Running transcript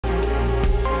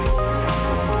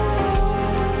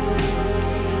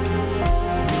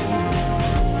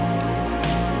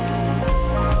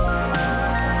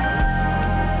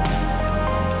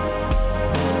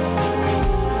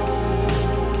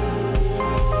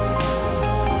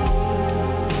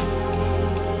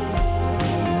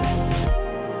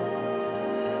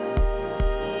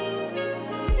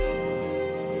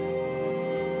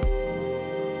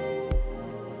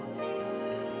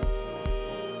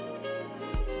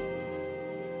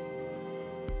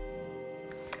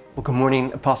Well, good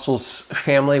morning, Apostles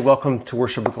family. Welcome to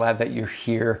worship. We're glad that you're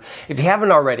here. If you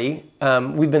haven't already,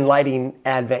 we've been lighting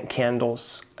Advent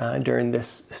candles during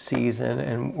this season,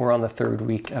 and we're on the third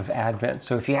week of Advent.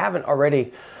 So if you haven't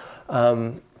already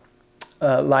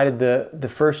lighted the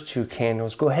first two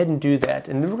candles, go ahead and do that.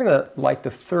 And then we're going to light the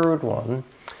third one.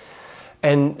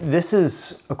 And this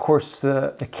is, of course,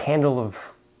 the candle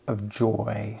of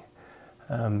joy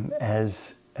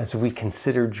as we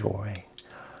consider joy.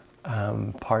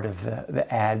 Part of the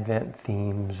Advent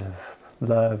themes of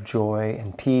love, joy,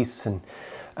 and peace. And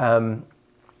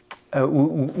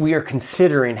we are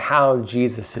considering how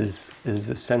Jesus is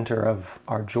the center of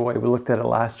our joy. We looked at it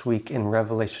last week in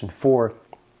Revelation 4,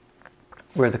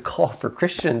 where the call for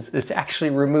Christians is to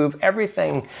actually remove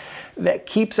everything that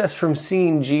keeps us from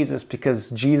seeing Jesus,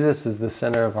 because Jesus is the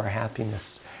center of our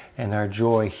happiness and our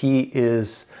joy. He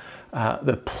is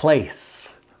the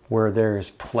place where there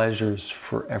is pleasures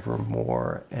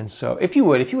forevermore. And so if you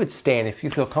would stand, if you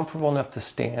feel comfortable enough to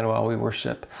stand while we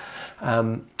worship,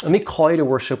 let me call you to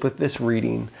worship with this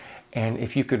reading, and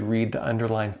if you could read the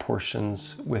underlined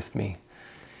portions with me.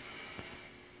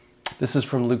 This is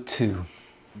from Luke 2.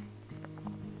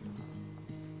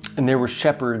 And there were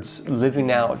shepherds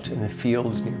living out in the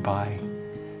fields nearby,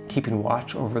 keeping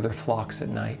watch over their flocks at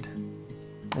night.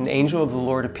 An angel of the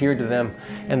Lord appeared to them,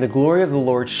 and the glory of the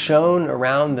Lord shone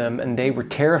around them, and they were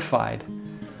terrified.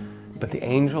 But the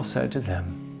angel said to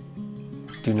them,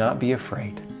 "Do not be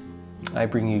afraid. I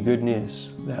bring you good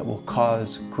news that will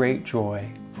cause great joy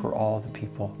for all the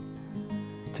people.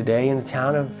 Today in the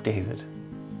town of David,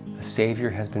 a Savior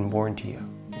has been born to you.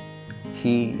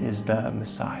 He is the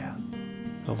Messiah,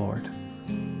 the Lord."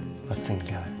 Let's sing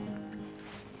together.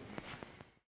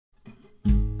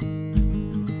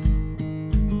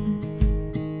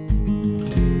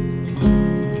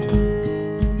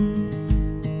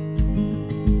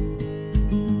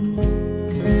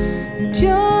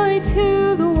 Joy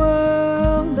to the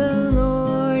world, the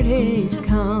Lord is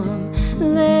come.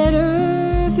 Let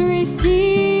earth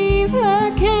receive her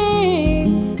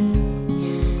King.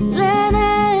 Let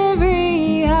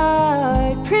every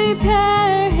heart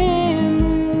prepare him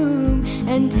room.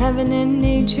 And heaven and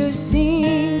nature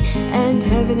sing, and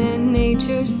heaven and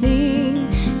nature sing,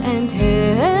 and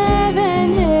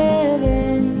heaven,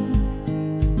 heaven,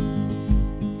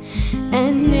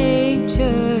 and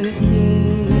nature sing.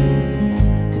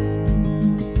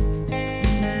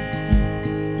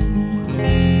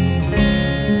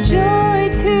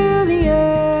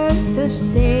 The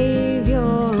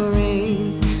Savior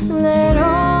reigns. Let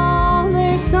all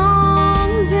their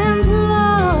songs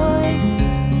employ,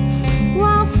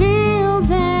 while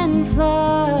fields and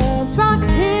floods, rocks,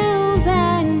 hills,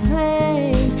 and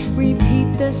plains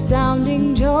repeat the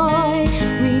sounding joy,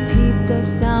 repeat the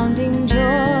sounding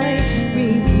joy,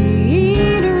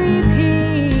 repeat,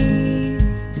 repeat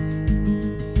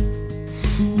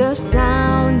the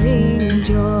sounding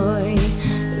joy.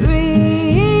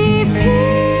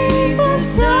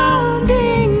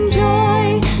 Sounding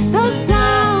joy, the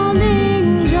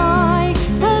sounding joy,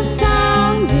 the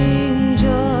sounding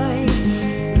joy.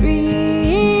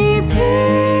 Repeat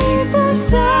the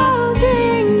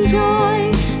sounding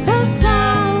joy, the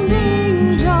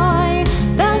sounding joy,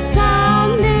 the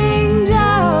sounding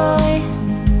joy.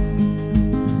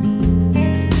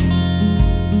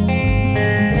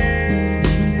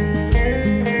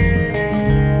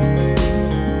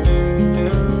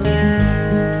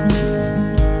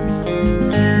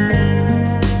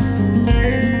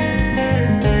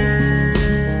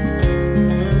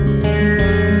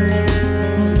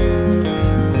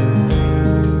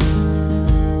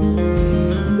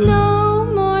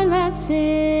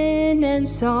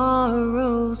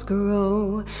 Sorrows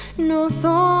grow, no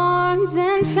thorns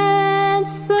and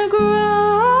fence the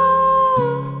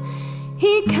grow.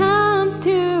 He comes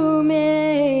to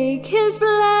make his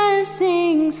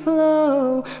blessings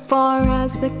flow. Far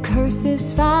as the curse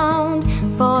is found,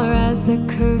 far as the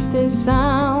curse is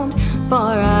found,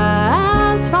 far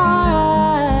as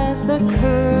the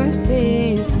curse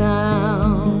is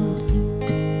found.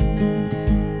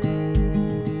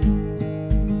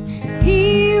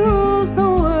 He rules the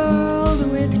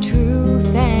world with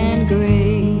truth and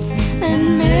grace,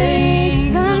 and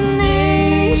makes the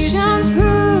nations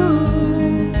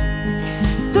prove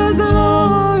the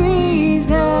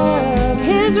glories of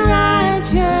his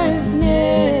righteousness,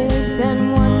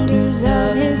 and wonders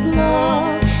of his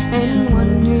love, and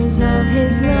wonders of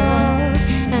his love,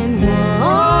 and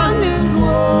wonders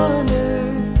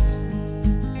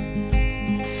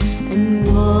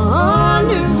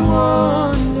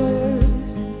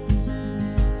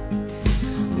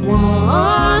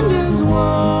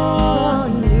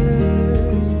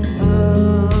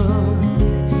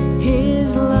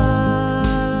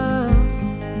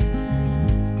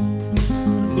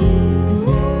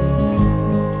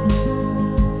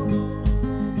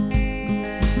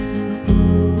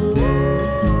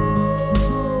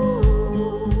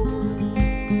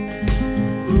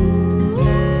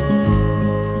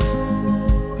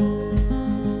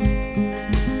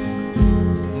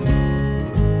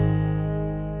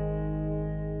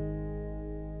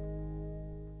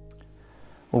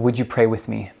Well, would you pray with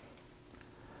me?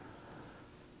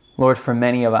 Lord, for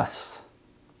many of us,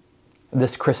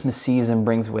 this Christmas season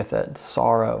brings with it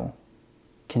sorrow,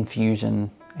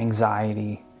 confusion,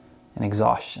 anxiety, and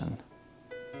exhaustion.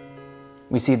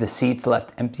 We see the seats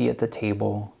left empty at the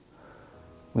table.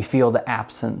 We feel the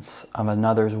absence of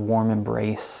another's warm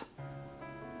embrace.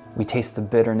 We taste the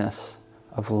bitterness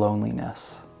of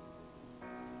loneliness.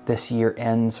 This year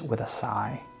ends with a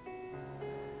sigh.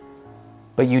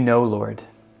 But you know, Lord,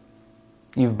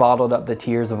 you've bottled up the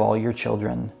tears of all your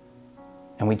children,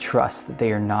 and we trust that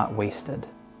they are not wasted.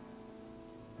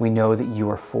 We know that you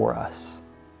are for us.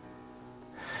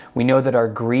 We know that our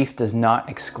grief does not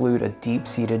exclude a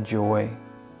deep-seated joy.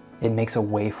 It makes a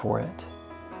way for it.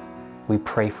 We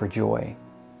pray for joy.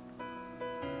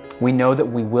 We know that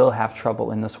we will have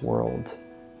trouble in this world,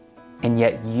 and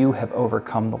yet you have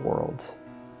overcome the world.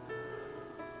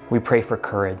 We pray for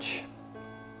courage.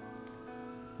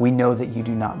 We know that you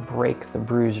do not break the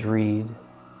bruised reed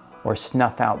or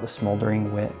snuff out the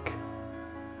smoldering wick.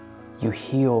 You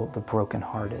heal the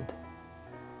brokenhearted.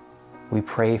 We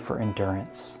pray for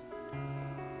endurance.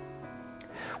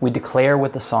 We declare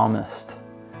with the psalmist,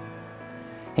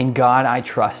 "In God I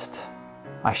trust,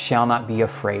 I shall not be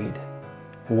afraid.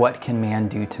 What can man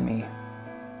do to me?"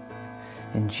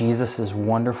 In Jesus'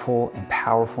 wonderful and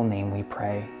powerful name we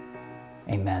pray.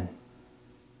 Amen.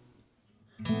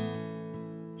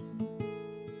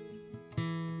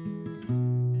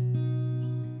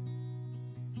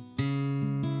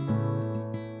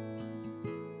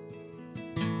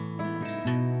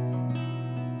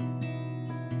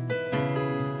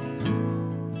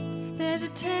 There's a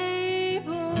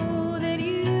table that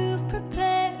you've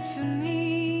prepared for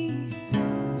me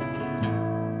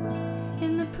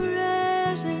in the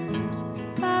presence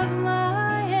of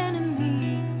my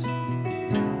enemies.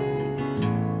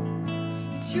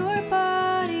 It's your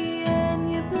body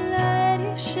and your blood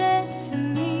you shed for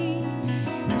me.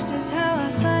 This is how I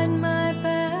fight my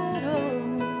battles.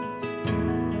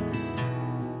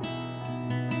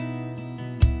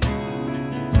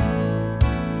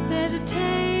 There's a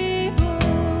table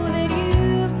that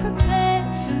you've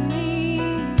prepared for me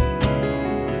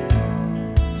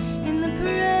in the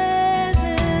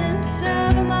presence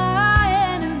of my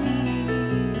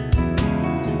enemies.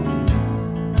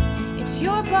 It's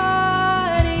your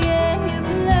body and your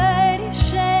blood you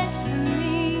shed for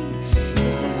me.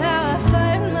 This is how I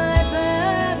fight my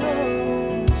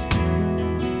battles.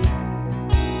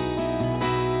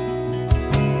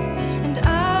 And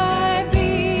I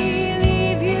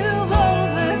believe you've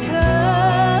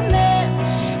overcome it.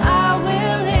 I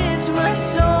will lift my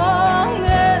song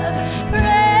of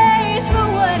praise for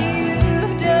what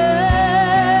you've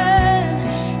done.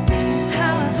 This is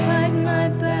how I fight my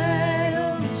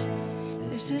battles.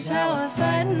 This is how I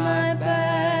fight my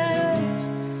battles.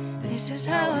 This is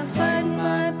how I fight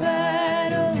my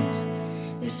battles.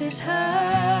 This is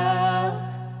how.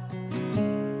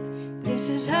 This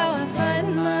is how I fight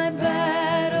my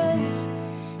battles.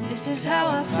 This is how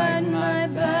I fight my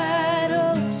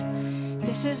battles.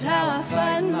 This is how I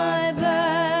fight my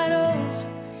battles.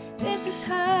 This is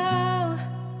how.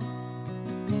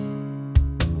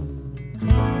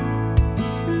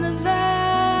 In the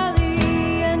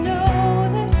valley, I know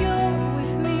that you're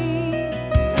with me,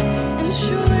 and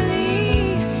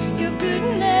surely your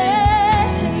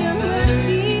goodness and your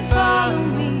mercy follow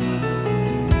me.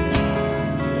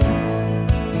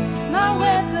 My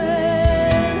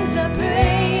weapons are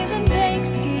praise and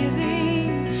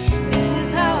thanksgiving. This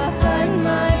is how I fight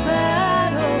my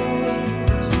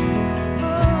battles.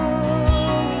 Oh.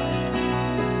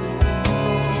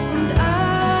 And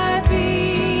I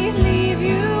believe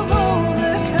you've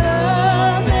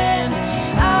overcome, and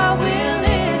I will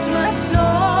lift my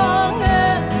song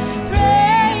of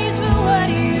praise for what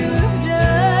you've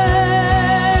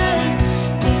done.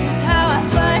 This is how I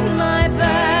fight my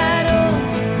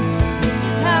battles. This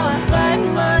is how I fight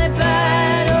my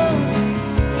battles.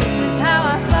 This is how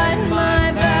I fight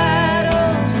my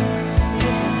battles.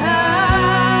 This is how.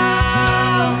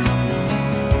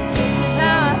 This is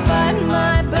how I fight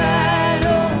my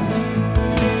battles.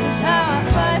 This is how I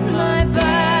fight my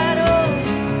battles.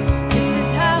 This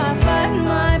is how I fight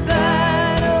my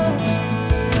battles.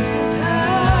 This is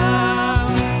how.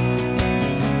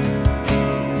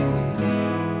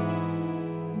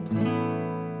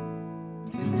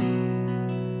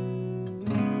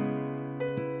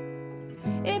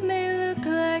 It may look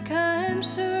like I'm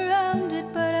surrounded,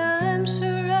 but I'm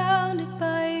surrounded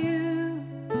by you.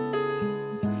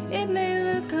 It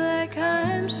may look like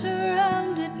I'm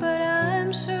surrounded, but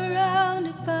I'm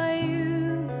surrounded by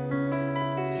you.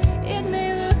 It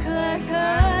may look like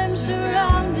I'm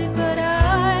surrounded, but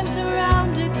I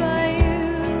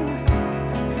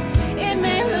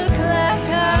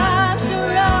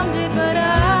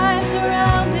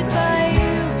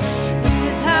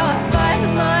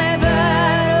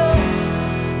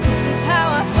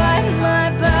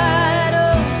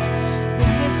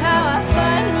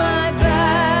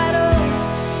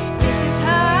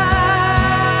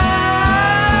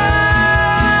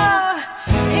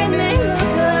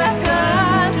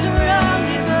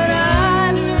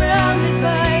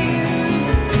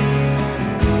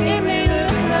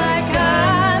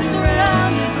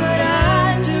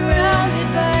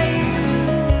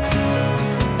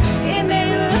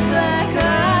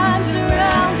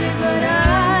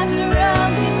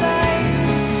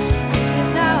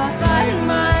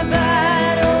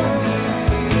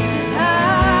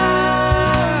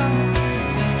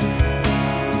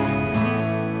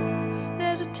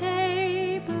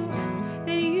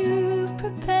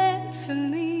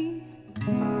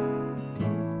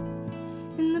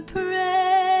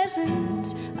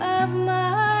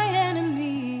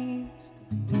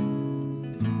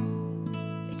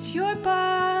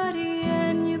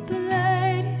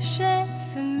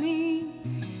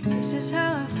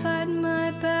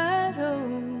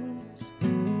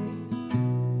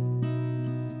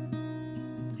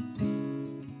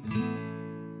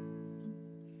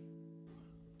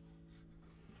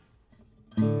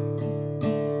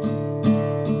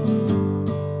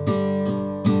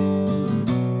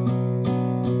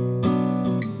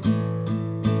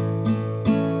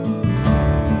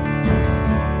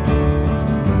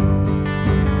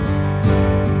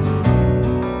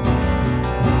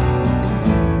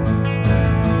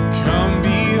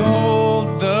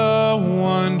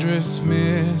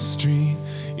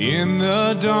in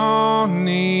the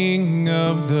dawning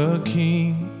of the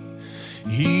King.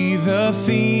 He, the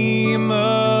theme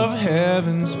of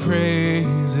heaven's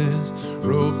praises,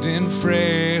 robed in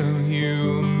frail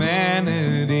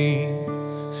humanity.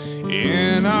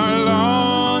 In our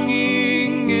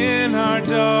longing, in our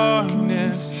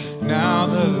darkness, now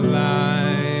the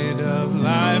light of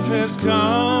life has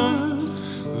come.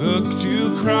 Look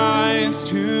to Christ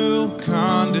who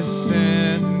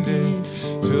condescended,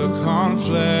 took on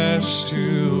flesh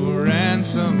to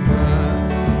ransom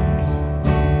us.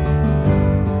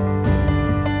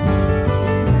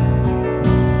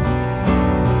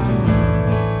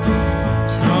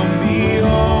 Come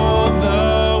behold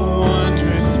the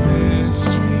wondrous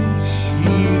mystery,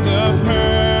 He the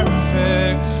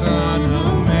perfect Son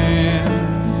of Man,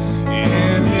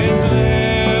 in His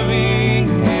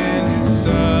living and His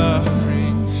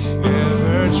suffering,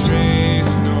 never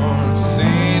trace nor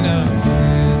stain of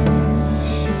sin.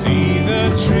 See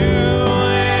the true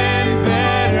and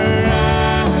better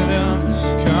Adam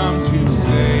come to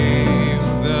save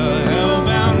the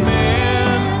hell-bound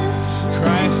man.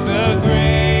 Christ the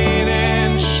great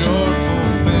and sure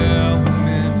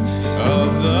fulfillment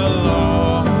of the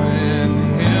law, in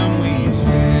Him we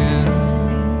stand.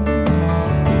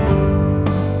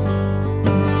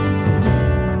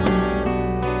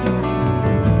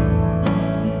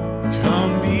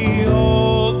 Come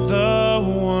behold the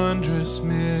wondrous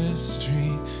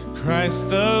mystery, Christ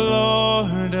the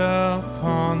Lord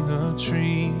upon the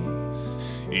tree.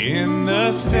 In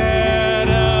the stead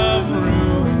of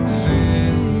ruined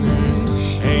sinners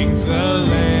hangs the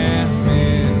Lamb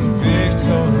in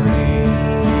victory.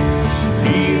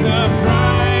 See the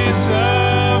price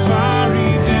of our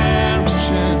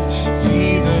redemption,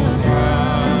 see the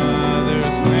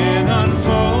Father's plan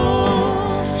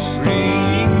unfold,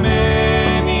 bringing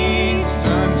many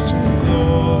sons to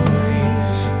glory,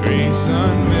 grace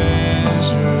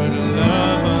unmeasured,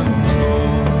 love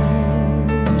untold.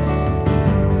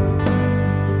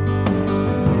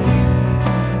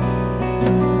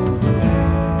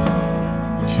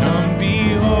 Come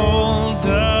behold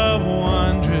the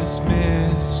wondrous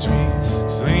mystery,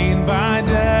 slain by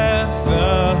death,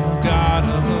 the God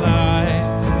of life.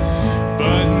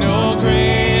 But no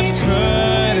grave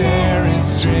could e'er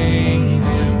restrain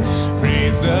Him.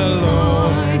 Praise the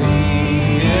Lord,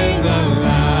 He is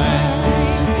alive.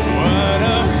 What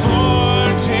a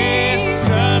foretaste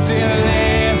of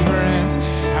deliverance,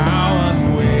 how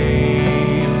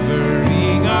unwavering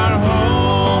our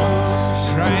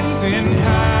hope. Christ in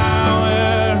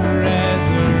power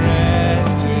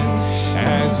resurrected,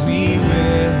 as we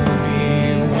will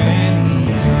be when He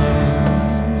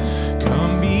comes.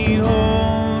 Come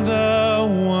behold the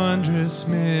wondrous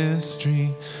mystery,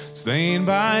 slain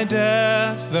by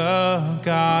death, the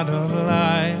God of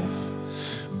life.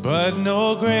 But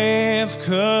no grave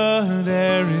could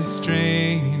e'er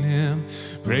restrain Him.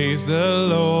 Praise the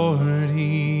Lord,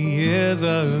 He is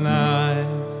alive.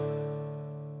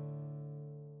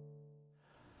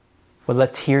 Well,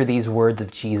 let's hear these words of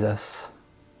Jesus.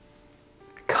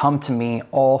 Come to me,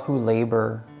 all who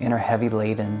labor and are heavy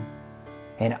laden,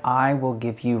 and I will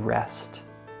give you rest.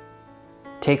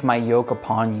 Take my yoke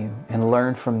upon you and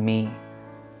learn from me,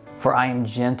 for I am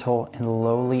gentle and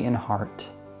lowly in heart,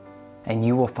 and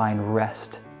you will find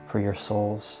rest for your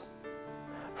souls.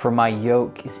 For my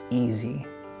yoke is easy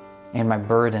and my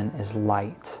burden is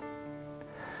light.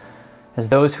 As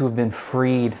those who have been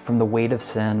freed from the weight of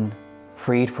sin,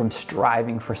 freed from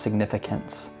striving for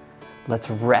significance, let's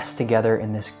rest together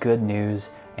in this good news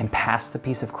and pass the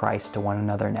peace of Christ to one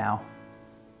another now.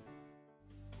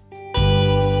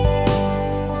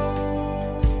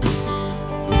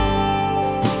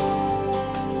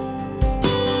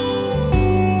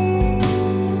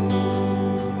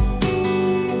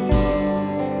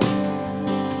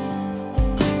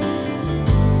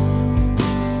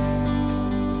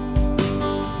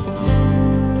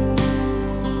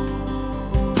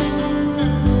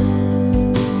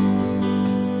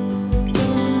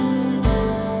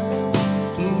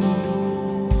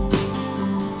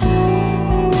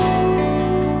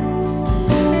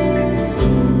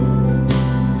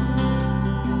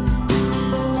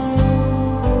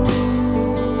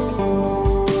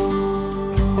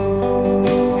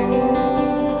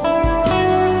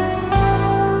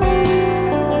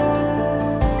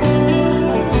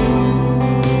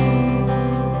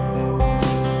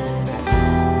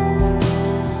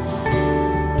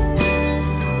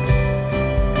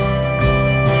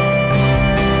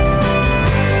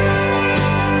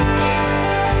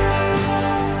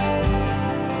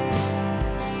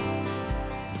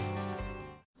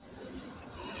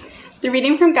 The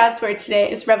reading from God's Word today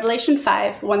is Revelation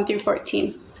 5, 1 through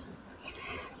 14.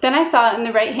 Then I saw in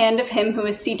the right hand of him who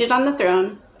was seated on the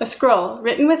throne a scroll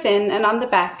written within and on the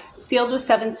back, sealed with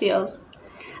 7 seals.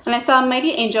 And I saw a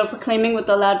mighty angel proclaiming with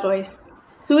a loud voice,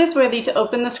 "Who is worthy to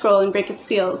open the scroll and break its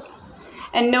seals?"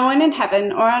 And no one in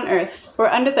heaven or on earth or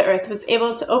under the earth was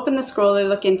able to open the scroll or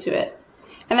look into it.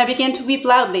 And I began to weep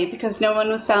loudly because no one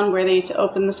was found worthy to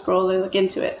open the scroll or look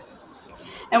into it.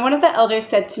 And one of the elders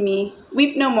said to me,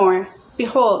 "Weep no more.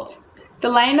 Behold, the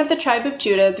Lion of the tribe of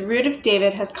Judah, the Root of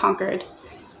David, has conquered,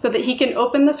 so that he can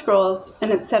open the scrolls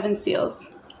and its 7 seals."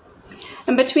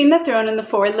 And between the throne and the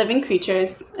 4 living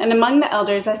creatures, and among the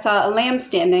elders, I saw a lamb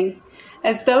standing,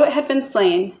 as though it had been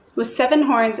slain, with 7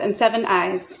 horns and 7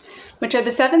 eyes, which are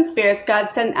the 7 spirits God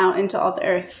sent out into all the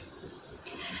earth.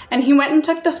 And he went and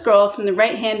took the scroll from the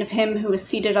right hand of him who was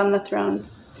seated on the throne.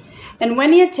 And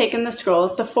when he had taken the scroll,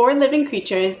 the 4 living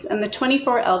creatures and the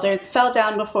 24 elders fell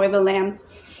down before the Lamb,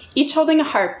 each holding a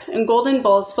harp and golden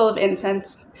bowls full of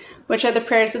incense, which are the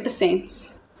prayers of the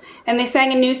saints. And they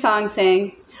sang a new song,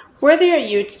 saying, "Worthy are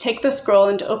you to take the scroll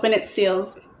and to open its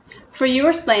seals. For you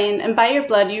were slain, and by your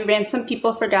blood you ransomed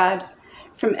people for God,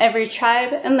 from every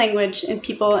tribe and language and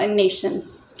people and nation.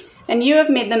 And you have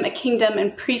made them a kingdom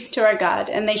and priests to our God,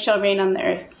 and they shall reign on the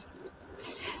earth."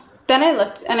 Then I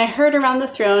looked, and I heard around the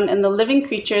throne and the living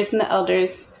creatures and the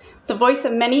elders the voice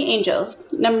of many angels,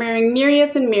 numbering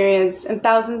myriads and myriads and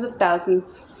thousands of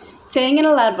thousands, saying in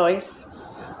a loud voice,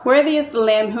 "Worthy is the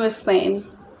Lamb who is slain,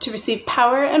 to receive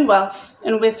power and wealth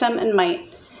and wisdom and might,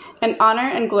 and honor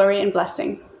and glory and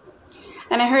blessing."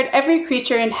 And I heard every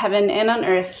creature in heaven and on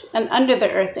earth, and under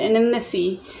the earth and in the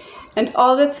sea, and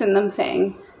all that's in them,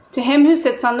 saying, "To him who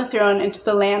sits on the throne and to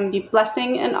the Lamb be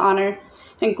blessing and honor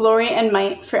and glory and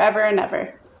might forever and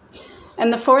ever."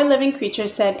 And the 4 living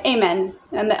creatures said, "Amen,"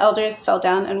 and the elders fell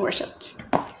down and worshipped.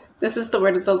 This is the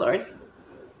word of the Lord.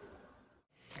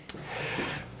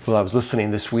 Well, I was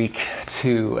listening this week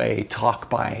to a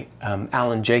talk by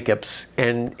Alan Jacobs,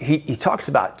 and he talks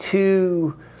about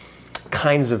 2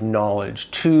 kinds of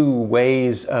knowledge, 2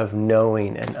 ways of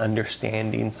knowing and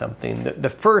understanding something. The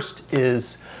first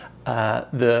is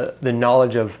the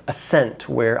knowledge of assent,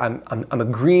 where I'm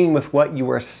agreeing with what you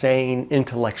are saying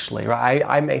intellectually. Right?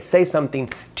 I may say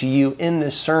something to you in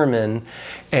this sermon,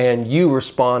 and you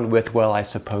respond with, "Well, I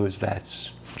suppose that's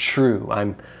true.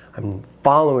 I'm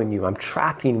following you. I'm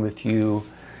tracking with you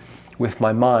with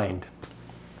my mind."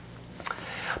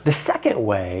 The second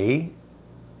way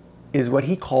is what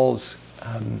he calls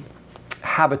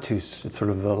habitus. It's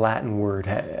sort of the Latin word,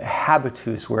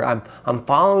 habitus, where I'm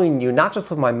following you not just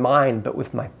with my mind, but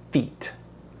with my feet.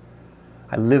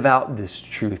 I live out this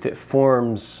truth. It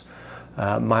forms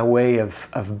my way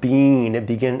of being.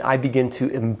 I begin to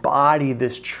embody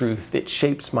this truth. It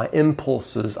shapes my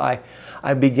impulses.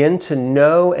 I begin to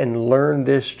know and learn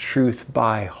this truth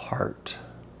by heart.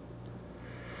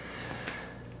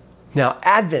 Now,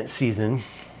 Advent season,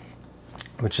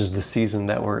 which is the season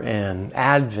that we're in,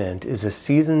 Advent is a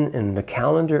season in the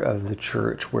calendar of the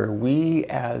church where we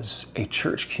as a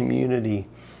church community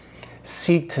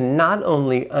seek to not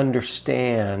only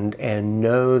understand and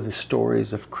know the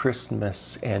stories of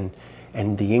Christmas and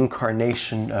the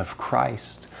incarnation of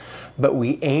Christ, but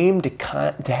we aim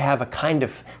to have a kind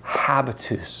of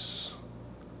habitus,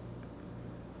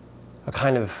 a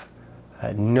kind of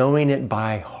knowing it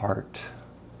by heart,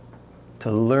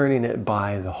 to learning it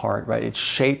by the heart, right? It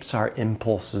shapes our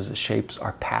impulses, it shapes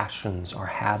our passions, our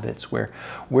habits, where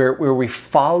we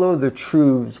follow the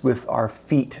truths with our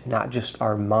feet, not just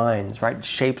our minds, right? It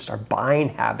shapes our buying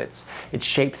habits, it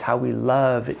shapes how we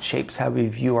love, it shapes how we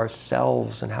view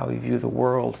ourselves and how we view the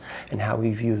world and how we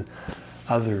view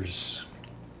others.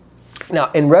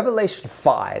 Now, in Revelation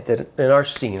 5, in our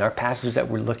scene, our passage that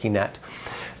we're looking at,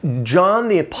 John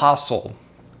the Apostle,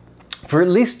 for at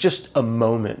least just a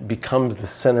moment, becomes the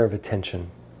center of attention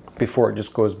before it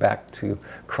just goes back to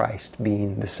Christ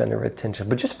being the center of attention.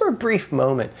 But just for a brief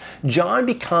moment, John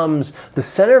becomes the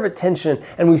center of attention,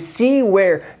 and we see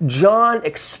where John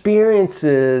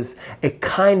experiences a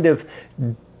kind of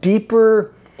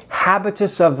deeper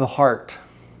habitus of the heart.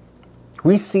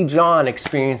 We see John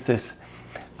experience this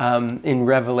in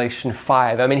Revelation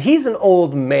 5. I mean, he's an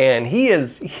old man. He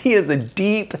is a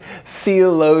deep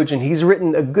theologian. He's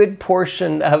written a good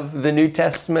portion of the New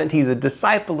Testament. He's a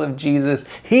disciple of Jesus.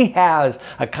 He has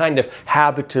a kind of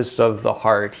habitus of the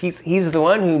heart. He's the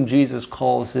one whom Jesus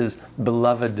calls his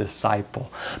beloved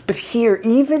disciple. But here,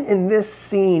 even in this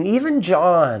scene, even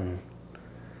John,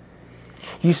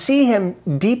 You see him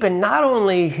deepen not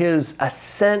only his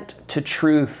ascent to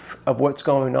truth of what's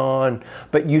going on,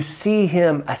 but you see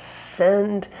him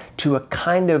ascend to a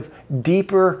kind of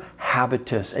deeper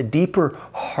habitus, a deeper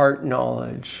heart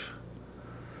knowledge.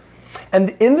 And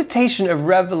the invitation of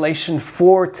Revelation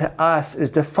 4 to us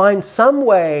is to find some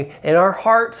way in our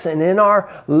hearts and in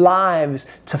our lives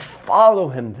to follow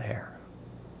him there.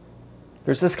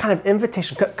 There's this kind of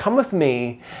invitation. Come with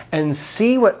me and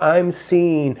see what I'm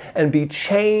seeing and be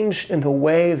changed in the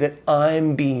way that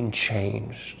I'm being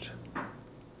changed.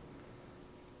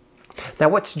 Now,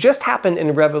 what's just happened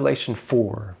in Revelation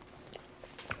 4,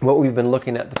 what we've been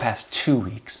looking at the past 2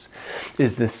 weeks,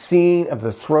 is the scene of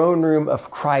the throne room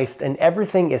of Christ, and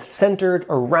everything is centered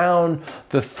around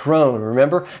the throne,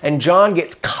 remember? And John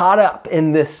gets caught up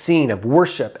in this scene of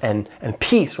worship and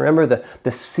peace. Remember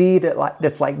the sea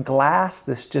that's like glass,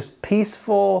 this just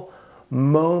peaceful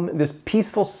moment, this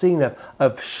peaceful scene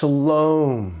of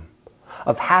shalom,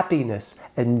 of happiness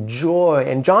and joy.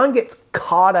 And John gets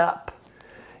caught up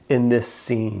in this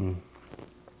scene.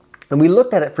 And we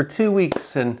looked at it for 2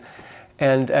 weeks, and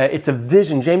it's a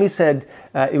vision. Jamie said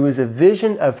it was a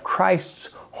vision of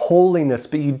Christ's holiness,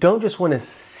 but you don't just want to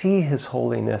see his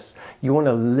holiness, you want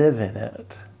to live in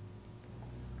it.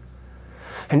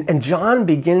 And John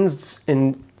begins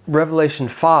in Revelation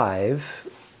 5,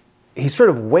 he sort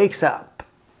of wakes up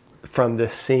from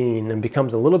this scene and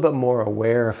becomes a little bit more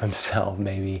aware of himself,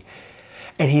 maybe.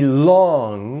 And he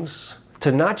longs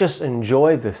to not just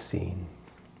enjoy this scene,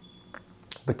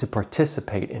 but to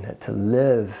participate in it, to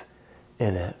live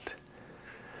in it.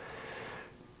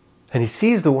 And he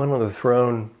sees the one on the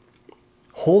throne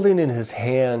holding in his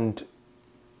hand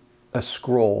a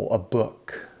scroll, a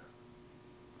book,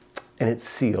 and it's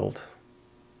sealed.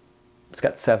 It's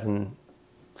got 7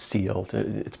 sealed.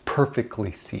 It's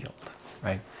perfectly sealed,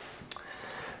 right?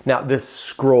 Now, this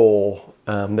scroll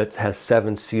that has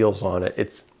 7 seals on it,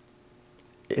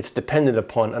 it's dependent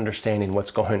upon understanding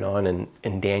what's going on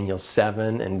in Daniel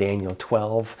 7 and Daniel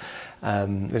 12.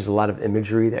 There's a lot of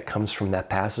imagery that comes from that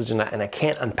passage, and I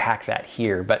can't unpack that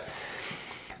here, but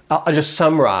I'll just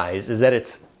summarize, is that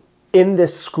it's in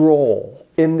this scroll,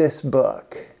 in this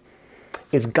book,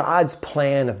 is God's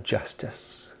plan of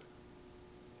justice,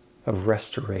 of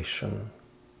restoration,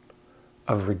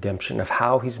 of redemption, of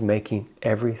how he's making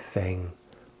everything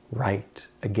right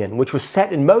again, which was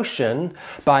set in motion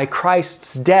by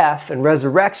Christ's death and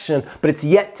resurrection, but it's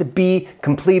yet to be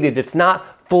completed. It's not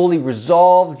fully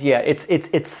resolved yet.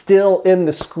 It's still in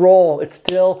the scroll. It's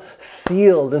still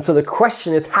sealed. And so the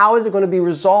question is, how is it going to be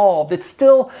resolved? It's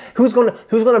still, who's going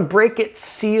to break its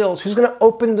seals? Who's going to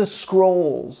open the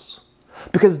scrolls?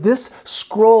 Because this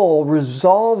scroll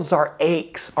resolves our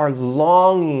aches, our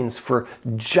longings for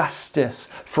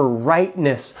justice, for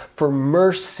rightness, for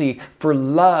mercy, for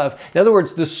love. In other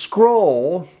words, the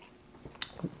scroll,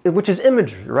 which is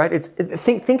imagery, right?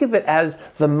 Think of it as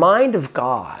the mind of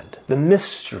God, the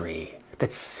mystery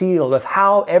that's sealed of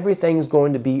how everything's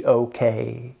going to be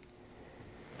okay.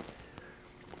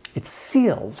 It's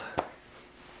sealed.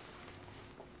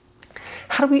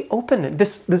 How do we open it?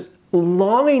 This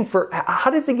longing for, how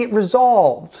does it get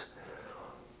resolved?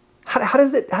 How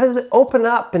does it open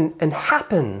up and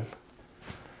happen?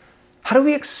 How do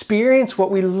we experience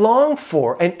what we long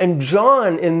for? And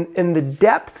John, in the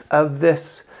depth of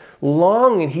this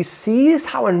longing, he sees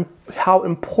how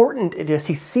important it is.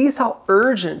 He sees how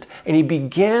urgent, and he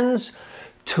begins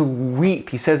to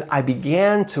weep. He says, I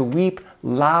began to weep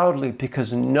loudly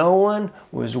because no one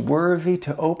was worthy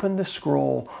to open the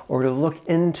scroll or to look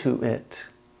into it.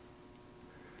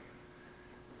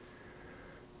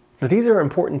 Now, these are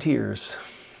important tears.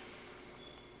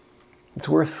 It's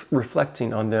worth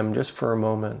reflecting on them just for a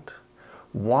moment.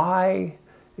 Why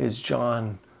is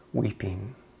John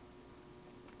weeping?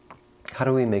 How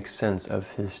do we make sense of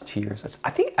his tears?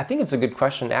 I think it's a good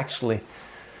question, actually,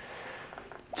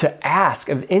 to ask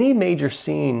of any major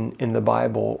scene in the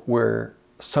Bible where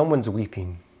someone's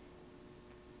weeping.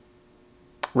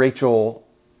 Rachel,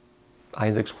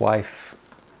 Isaac's wife,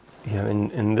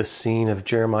 in the scene of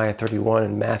Jeremiah 31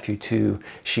 and Matthew 2,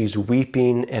 she's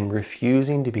weeping and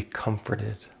refusing to be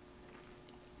comforted.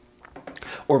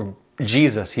 Or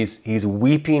Jesus, he's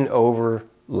weeping over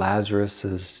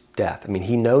Lazarus's death. I mean,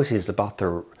 he knows he's about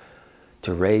to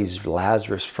to raise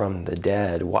Lazarus from the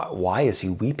dead, why is he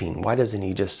weeping? Why doesn't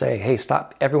he just say, hey,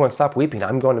 stop, everyone stop weeping,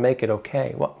 I'm going to make it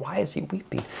okay? Why is he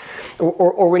weeping?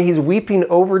 Or when he's weeping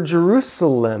over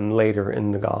Jerusalem later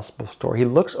in the gospel story, he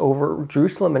looks over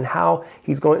Jerusalem and how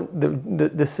he's going,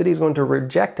 the city is going to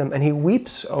reject him, and he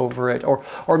weeps over it.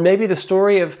 Or maybe the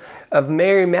story of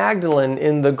Mary Magdalene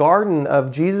in the garden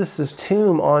of Jesus'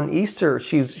 tomb on Easter,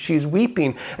 she's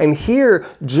weeping. And here,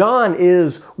 John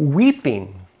is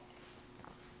weeping.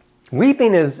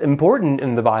 Weeping is important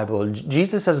in the Bible.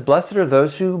 Jesus says, blessed are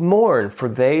those who mourn, for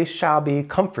they shall be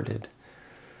comforted.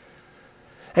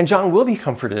 And John will be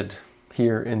comforted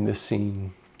here in this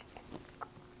scene.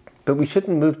 But we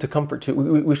shouldn't move to comfort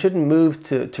we shouldn't move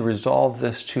to resolve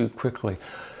this too quickly.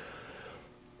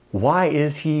 Why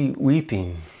is he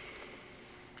weeping?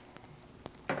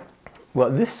 Well,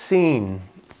 this scene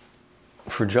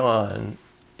for John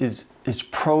is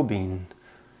probing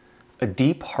a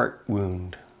deep heart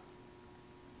wound.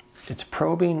 It's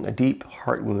probing a deep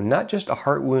heart wound, not just a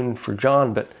heart wound for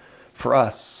John, but for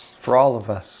us, for all of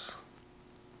us.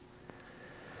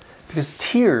 Because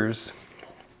tears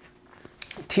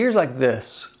like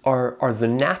this are the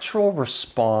natural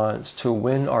response to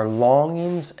when our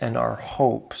longings and our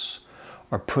hopes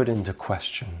are put into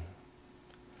question.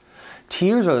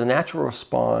 Tears are the natural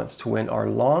response to when our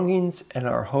longings and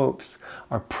our hopes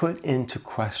are put into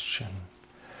question.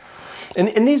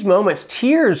 In these moments,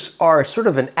 tears are sort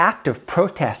of an act of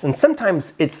protest, and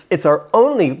sometimes it's our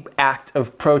only act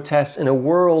of protest in a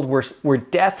world where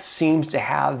death seems to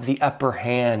have the upper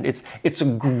hand. It's a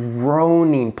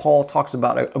groaning. Paul talks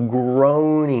about a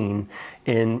groaning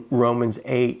in Romans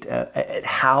 8 at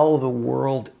how the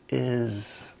world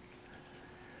is.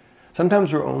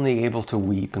 Sometimes we're only able to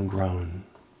weep and groan.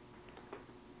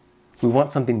 We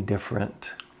want something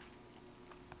different.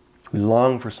 We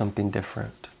long for something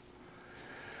different.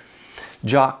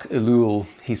 Jacques Ellul,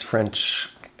 he's French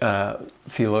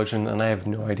theologian, and I have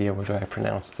no idea whether I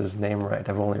pronounced his name right.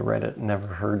 I've only read it, never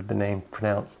heard the name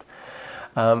pronounced.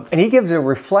 And he gives a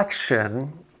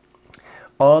reflection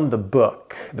on the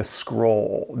book, the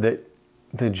scroll, that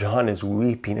John is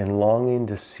weeping and longing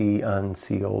to see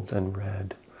unsealed and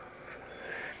read.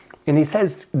 And he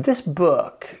says this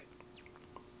book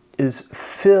is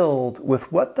filled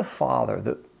with what the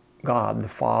Father, God the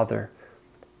Father,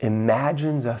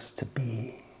 imagines us to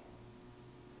be.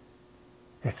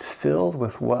 It's filled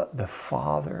with what the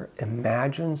Father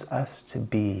imagines us to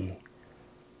be,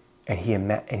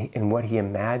 and what he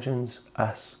imagines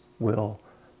us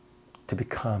to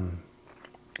become.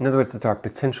 In other words, it's our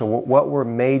potential, what we're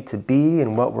made to be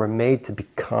and what we're made to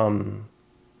become.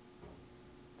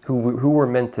 Who we're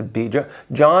meant to be.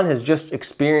 John has just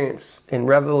experienced in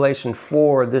Revelation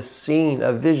 4 this scene,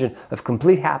 a vision of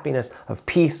complete happiness, of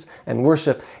peace and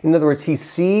worship. In other words, he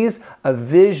sees a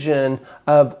vision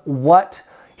of what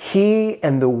he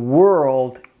and the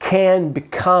world can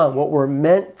become, what we're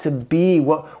meant to be,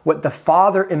 what the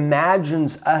Father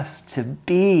imagines us to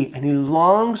be, and he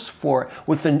longs for it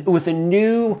with a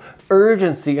new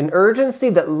urgency, an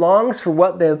urgency that longs for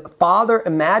what the Father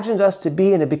imagines us to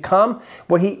be and to become,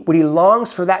 what he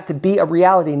longs for that to be a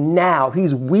reality now.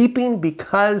 He's weeping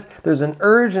because there's an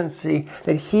urgency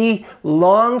that he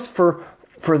longs for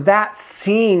that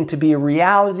scene to be a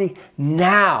reality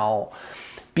now.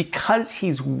 Because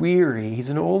he's weary, he's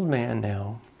an old man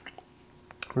now.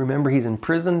 Remember, he's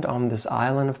imprisoned on this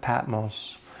island of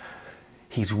Patmos.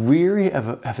 He's weary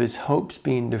of his hopes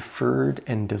being deferred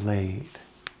and delayed.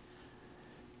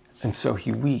 And so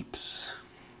he weeps.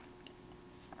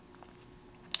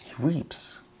 He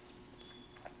weeps.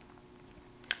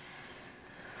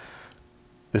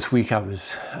 This week I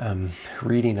was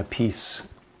reading a piece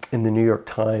in the New York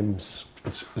Times.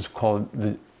 It was called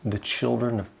The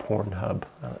Children of Pornhub.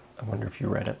 I wonder if you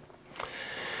read it.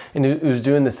 And it was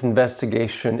doing this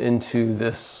investigation into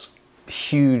this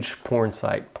huge porn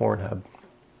site, Pornhub,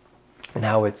 and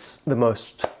how it's the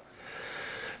most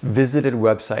visited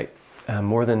website,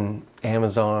 more than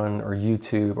Amazon or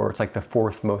YouTube, or it's like the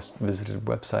fourth most visited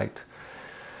website.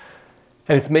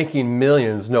 And it's making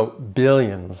millions, no,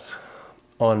 billions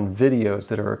on videos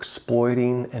that are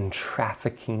exploiting and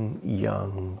trafficking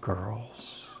young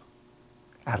girls,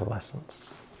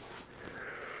 adolescents.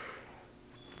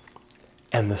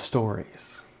 And the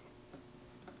stories,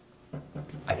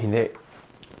 I mean, they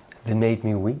made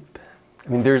me weep. I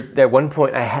mean, at one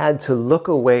point I had to look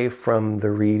away from the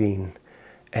reading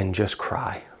and just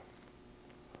cry.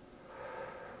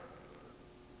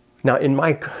 Now, in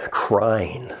my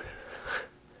crying,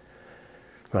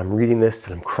 when I'm reading this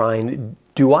and I'm crying,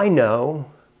 do I know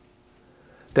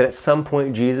that at some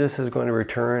point Jesus is going to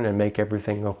return and make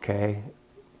everything okay?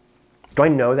 Do I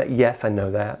know that? Yes, I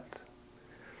know that.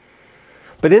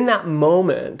 But in that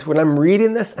moment, when I'm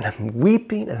reading this and I'm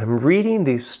weeping and I'm reading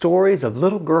these stories of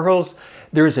little girls,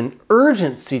 there's an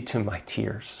urgency to my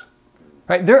tears.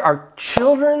 Right? There are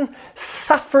children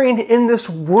suffering in this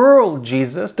world,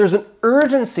 Jesus. There's an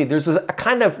urgency. There's a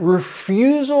kind of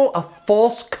refusal of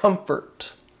false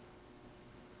comfort.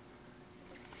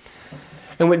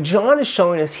 And what John is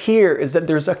showing us here is that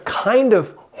there's a kind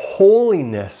of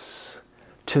holiness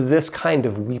to this kind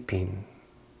of weeping.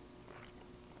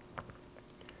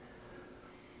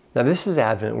 Now, this is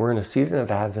Advent. We're in a season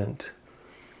of Advent.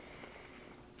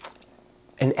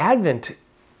 And Advent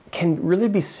can really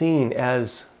be seen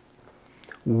as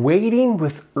waiting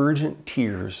with urgent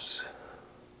tears.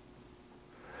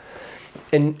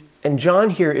 And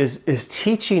John here is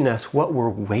teaching us what we're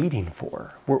waiting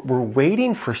for. We're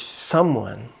waiting for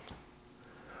someone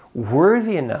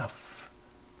worthy enough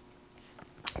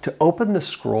to open the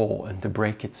scroll and to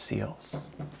break its seals.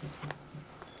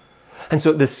 And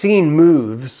so the scene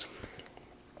moves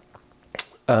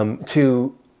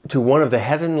to one of the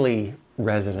heavenly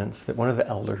residents, that one of the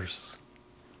elders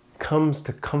comes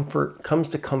to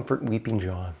comfort weeping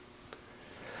John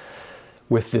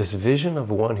with this vision of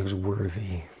one who's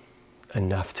worthy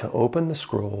enough to open the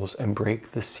scrolls and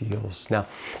break the seals. Now,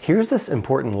 here's this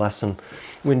important lesson.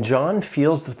 When John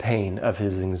feels the pain of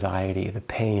his anxiety, the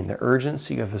pain, the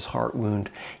urgency of his heart wound,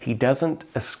 he doesn't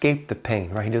escape the pain,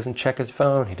 right? He doesn't check his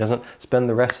phone. He doesn't spend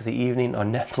the rest of the evening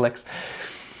on Netflix.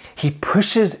 He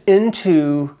pushes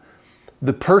into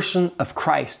the person of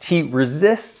Christ. He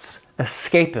resists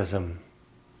escapism.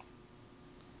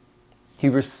 He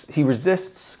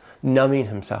resists numbing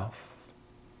himself.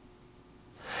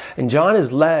 And John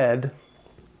is led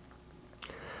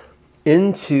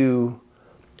into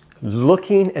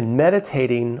looking and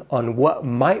meditating on what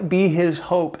might be his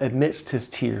hope amidst his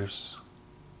tears.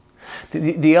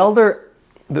 The elder,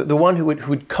 the one who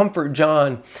would comfort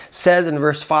John, says in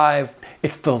verse 5,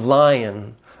 it's the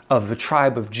Lion of the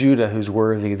tribe of Judah who's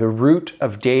worthy. The Root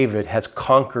of David has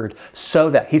conquered so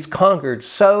that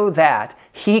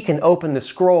he can open the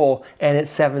scroll and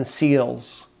its 7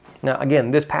 seals. Now, again,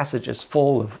 this passage is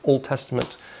full of Old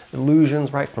Testament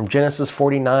allusions, right? From Genesis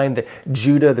 49, that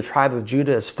Judah, the tribe of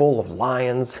Judah, is full of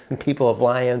lions and people of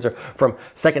lions. Or from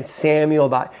 2 Samuel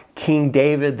about King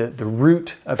David, the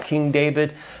root of King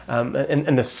David,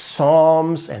 and the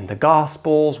Psalms and the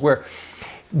Gospels, where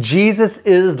Jesus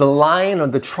is the Lion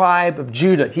of the tribe of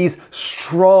Judah. He's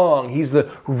strong. He's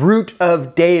the Root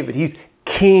of David. He's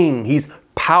king. He's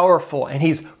powerful. And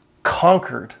he's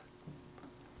conquered,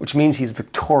 which means he's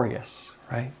victorious,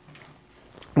 right?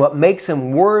 What makes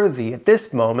him worthy at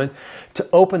this moment to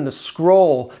open the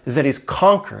scroll is that he's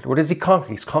conquered. What has he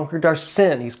conquered? He's conquered our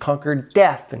sin. He's conquered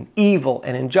death and evil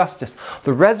and injustice.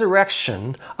 The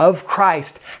resurrection of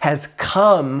Christ has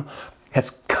come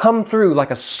through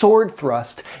like a sword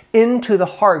thrust into the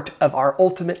heart of our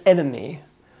ultimate enemy.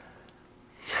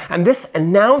 And this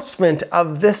announcement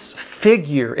of this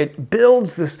figure, it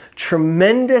builds this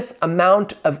tremendous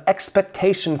amount of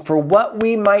expectation for what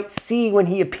we might see when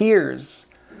he appears.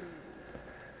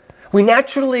 We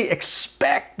naturally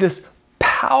expect this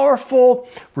powerful,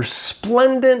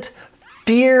 resplendent,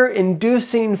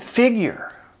 fear-inducing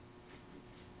figure.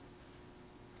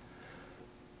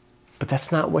 But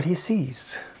that's not what he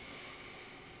sees.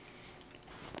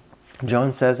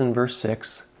 John says in verse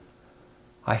 6,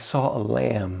 I saw a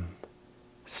lamb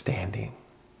standing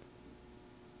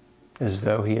as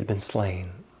though he had been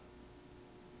slain.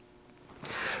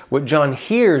 What John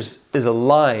hears is a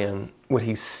lion. What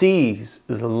he sees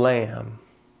is a lamb.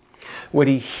 What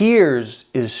he hears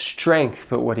is strength,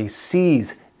 but what he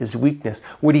sees is weakness.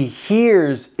 What he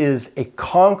hears is a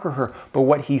conqueror, but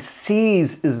what he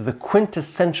sees is the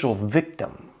quintessential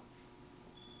victim.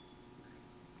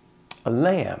 A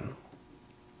lamb.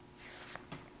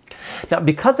 Now,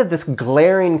 because of this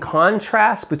glaring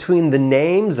contrast between the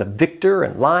names of Victor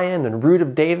and Lion and Root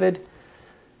of David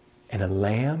and a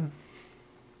lamb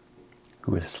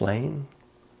who is slain,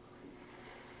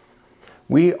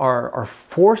 we are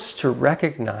forced to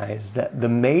recognize that the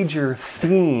major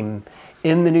theme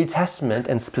in the New Testament,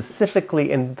 and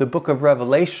specifically in the book of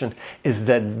Revelation, is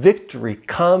that victory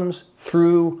comes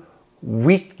through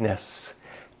weakness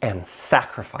and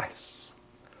sacrifice.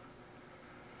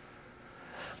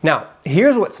 Now,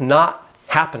 here's what's not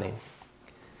happening.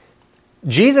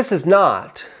 Jesus is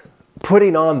not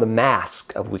putting on the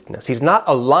mask of weakness. He's not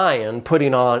a lion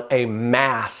putting on a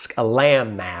mask, a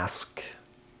lamb mask.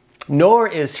 Nor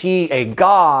is he a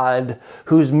God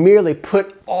who's merely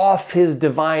put off his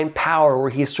divine power, where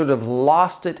he's sort of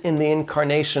lost it in the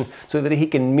incarnation so that he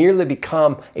can merely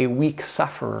become a weak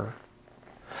sufferer.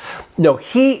 No,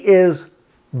 he is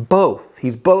both.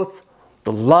 He's both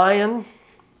the lion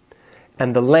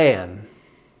and the lamb.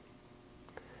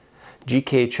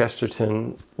 G.K.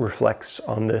 Chesterton reflects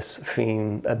on this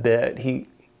theme a bit.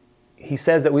 He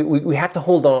says that we have to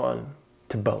hold on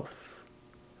to both.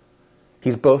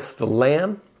 He's both the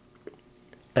lamb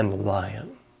and the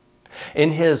lion.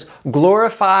 In his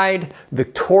glorified,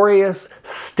 victorious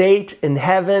state in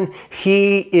heaven,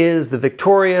 he is the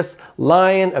victorious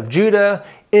Lion of Judah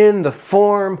in the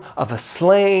form of a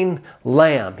slain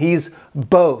lamb. He's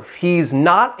both. He's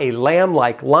not a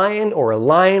lamb-like lion or a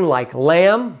lion-like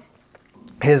lamb.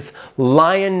 His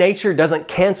lion nature doesn't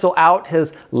cancel out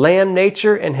his lamb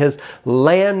nature, and his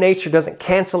lamb nature doesn't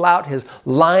cancel out his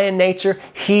lion nature.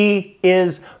 He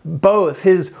is both.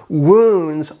 His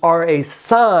wounds are a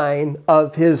sign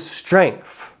of his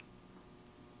strength.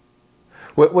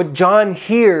 What John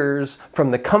hears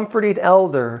from the comforted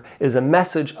elder is a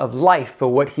message of life, but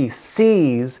what he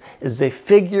sees is a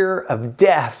figure of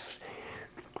death.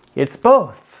 It's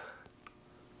both.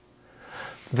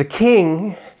 The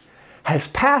king has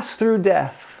passed through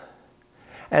death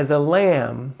as a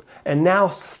lamb and now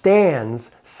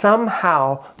stands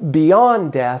somehow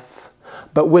beyond death,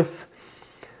 but with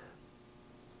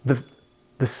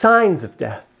the signs of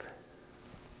death.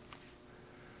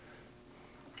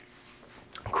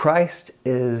 Christ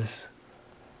is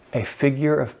a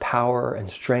figure of power and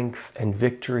strength and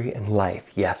victory and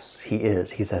life. Yes, he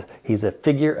is. He's a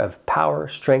figure of power,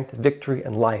 strength, victory,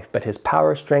 and life. But his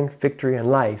power, strength, victory, and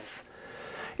life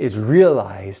is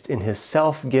realized in his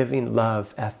self-giving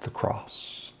love at the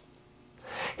cross.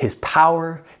 His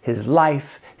power, his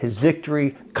life, his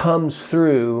victory comes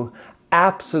through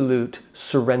absolute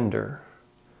surrender,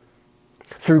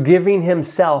 through giving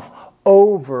himself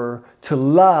over to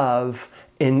love,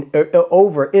 in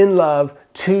love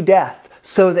to death,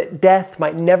 so that death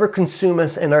might never consume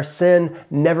us and our sin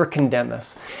never condemn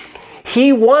us.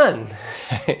 He won.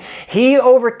 He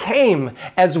overcame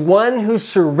as one who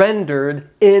surrendered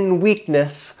in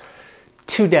weakness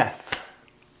to death.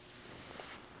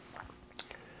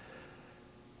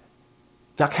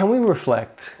 Now, can we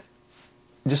reflect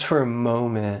just for a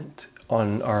moment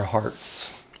on our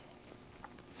hearts,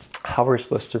 how we're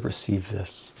supposed to receive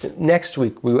this? Next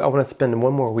week, I want to spend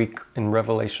one more week in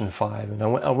Revelation 5, and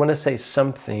I want to say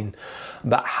something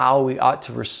about how we ought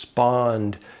to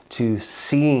respond to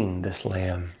seeing this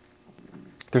lamb.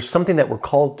 There's something that we're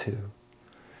called to.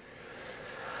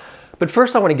 But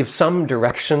first I want to give some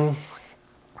direction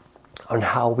on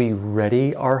how we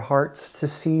ready our hearts to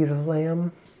see the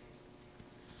lamb.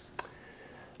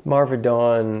 Marva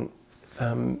Dawn,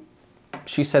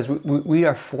 she says, we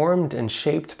are formed and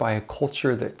shaped by a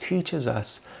culture that teaches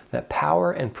us that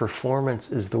power and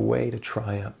performance is the way to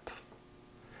triumph.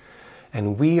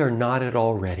 And we are not at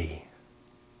all ready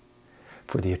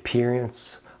for the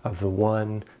appearance of the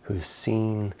one who's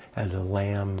seen as a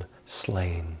lamb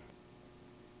slain.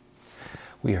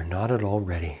 We are not at all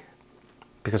ready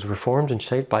because we're formed and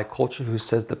shaped by a culture who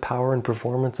says that power and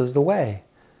performance is the way.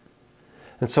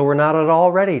 And so we're not at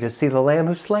all ready to see the lamb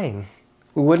who's slain.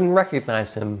 We wouldn't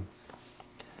recognize him.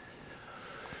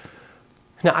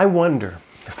 Now I wonder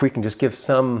if we can just give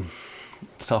some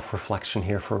self-reflection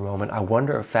here for a moment. I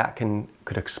wonder if that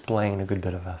could explain a good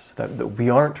bit of us, that we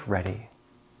aren't ready.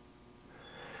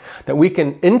 That we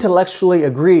can intellectually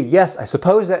agree, yes, I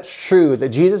suppose that's true, that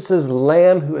Jesus is the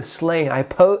Lamb who is slain.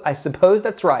 I suppose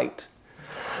that's right.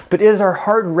 But is our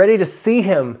heart ready to see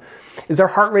him? Is our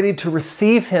heart ready to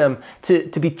receive him,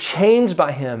 to be changed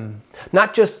by him?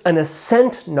 Not just an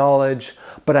assent knowledge,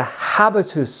 but a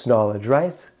habitus knowledge,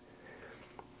 right?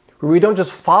 Where we don't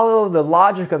just follow the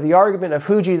logic of the argument of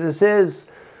who Jesus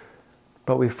is,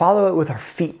 but we follow it with our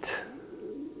feet.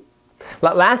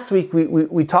 Last week,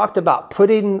 we talked about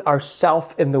putting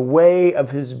ourselves in the way of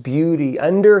his beauty,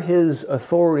 under his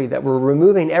authority, that we're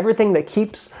removing everything that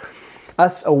keeps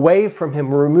us away from him.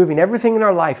 We're removing everything in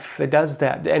our life that does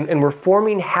that. And we're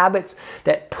forming habits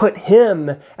that put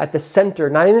him at the center,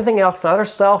 not anything else, not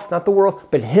ourselves, not the world,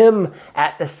 but him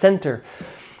at the center.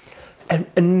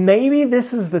 And maybe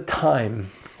this is the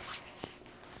time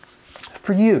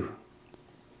for you.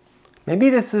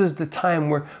 Maybe this is the time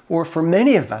where for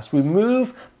many of us, we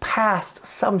move past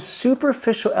some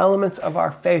superficial elements of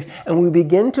our faith and we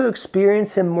begin to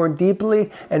experience him more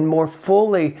deeply and more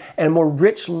fully and more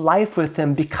rich life with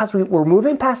him, because we're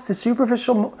moving past the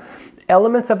superficial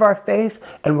elements of our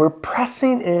faith and we're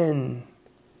pressing in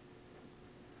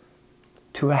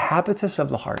to a habitus of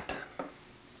the heart,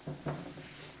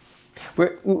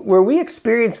 where we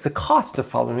experience the cost of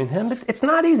following him. It's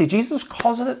not easy. Jesus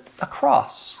calls it a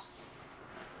cross.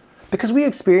 because we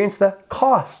experience the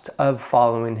cost of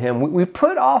following him. We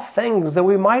put off things that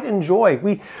we might enjoy.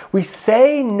 We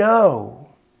say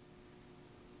no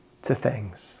to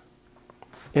things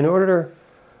in order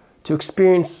to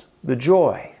experience the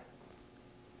joy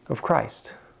of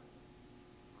Christ.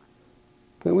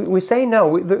 We say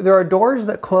no. There are doors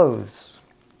that close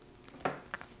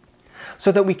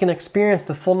so that we can experience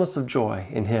the fullness of joy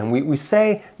in him. We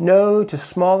say no to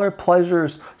smaller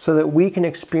pleasures so that we can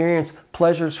experience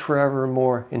pleasures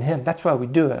forevermore in him. That's why we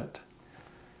do it.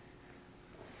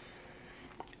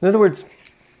 In other words,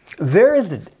 there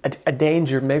is a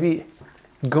danger maybe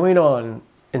going on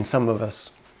in some of us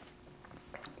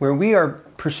where we are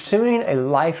pursuing a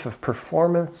life of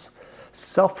performance,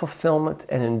 self-fulfillment,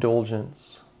 and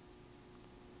indulgence.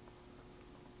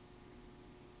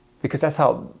 Because that's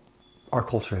how our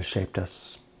culture has shaped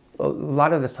us. A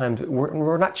lot of the times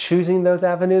we're not choosing those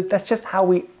avenues. That's just how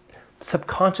we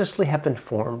subconsciously have been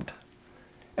formed.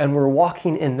 And we're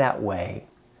walking in that way.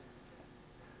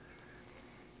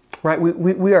 Right?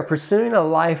 We are pursuing a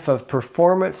life of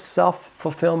performance,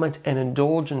 self-fulfillment, and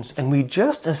indulgence. And we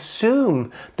just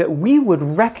assume that we would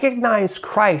recognize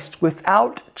Christ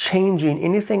without changing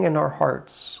anything in our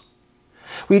hearts.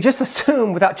 We just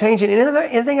assume, without changing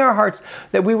anything in our hearts,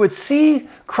 that we would see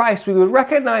Christ, we would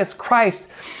recognize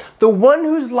Christ, the one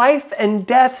whose life and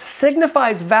death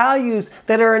signifies values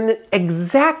that are in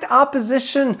exact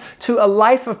opposition to a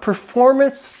life of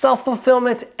performance,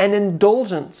 self-fulfillment, and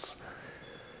indulgence.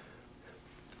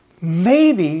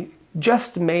 Maybe,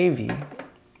 just maybe,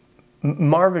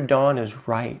 Marva Dawn is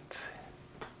right.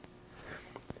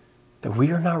 That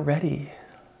we are not ready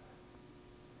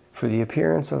for the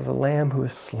appearance of the Lamb who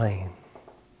is slain.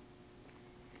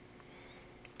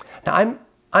 Now,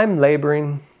 I'm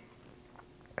laboring.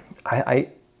 I'm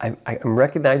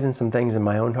recognizing some things in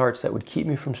my own hearts that would keep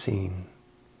me from seeing.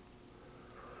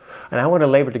 And I want to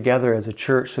labor together as a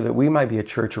church so that we might be a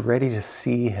church ready to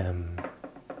see him.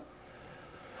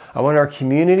 I want our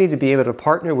community to be able to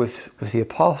partner with the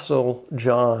Apostle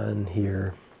John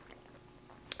here,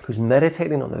 who's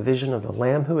meditating on the vision of the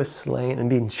Lamb who is slain and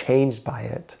being changed by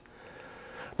it.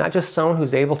 Not just someone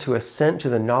who's able to assent to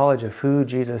the knowledge of who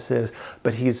Jesus is,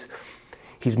 but he's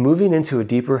moving into a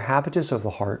deeper habitus of the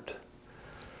heart.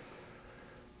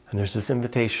 And there's this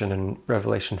invitation in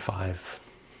Revelation 5.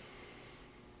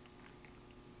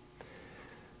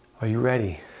 Are you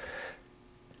ready?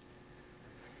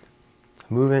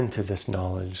 Move into this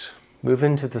knowledge. Move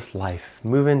into this life.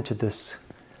 Move into this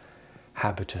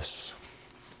habitus.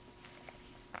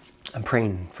 I'm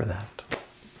praying for that.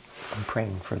 I'm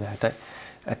praying for that.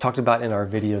 I talked about in our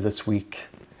video this week,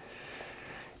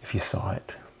 if you saw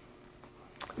it,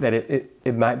 that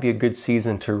it might be a good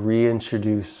season to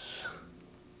reintroduce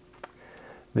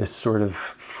this sort of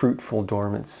fruitful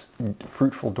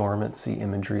dormancy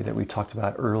imagery that we talked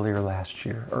about earlier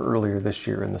this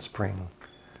year in the spring.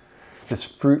 This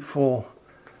fruitful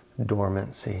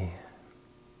dormancy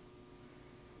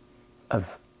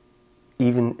of,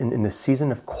 even in the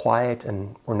season of quiet,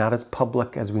 and we're not as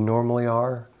public as we normally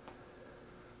are,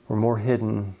 we're more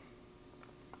hidden,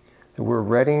 that we're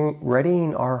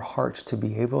readying our hearts to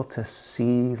be able to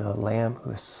see the Lamb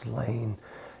who is slain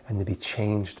and to be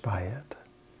changed by it,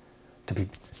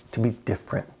 to be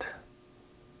different,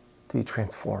 to be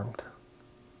transformed.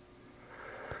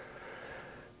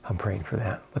 I'm praying for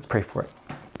that. Let's pray for it.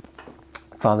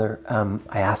 Father,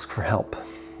 I ask for help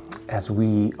as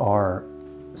we are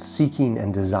seeking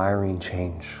and desiring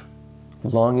change,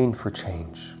 longing for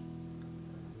change,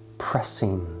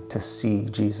 pressing to see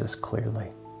Jesus clearly.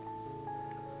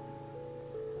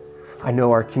 I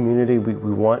know our community,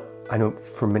 I know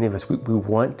for many of us, we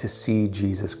want to see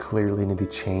Jesus clearly and to be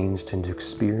changed and to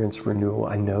experience renewal.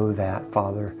 I know that,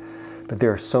 Father. But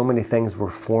there are so many things we're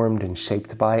formed and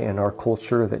shaped by in our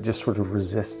culture that just sort of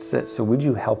resists it. So would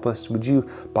you help us? Would you,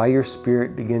 by your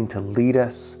Spirit, begin to lead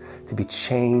us to be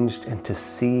changed and to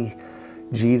see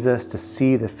Jesus, to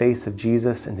see the face of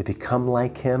Jesus and to become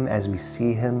like him as we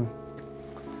see him?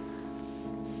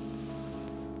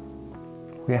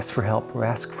 We ask for help. We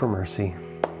ask for mercy.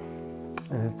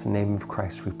 And it's in the name of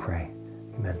Christ we pray.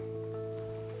 Amen.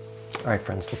 All right,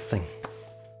 friends, let's sing.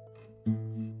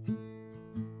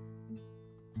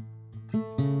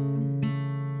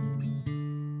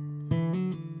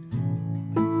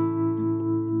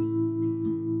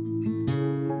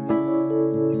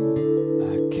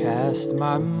 Cast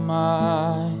my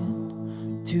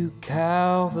mind to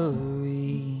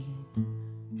Calvary,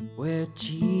 where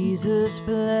Jesus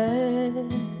bled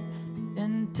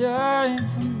and died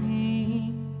for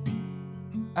me.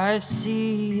 I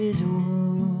see his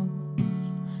wounds,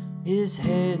 his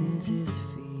hands, his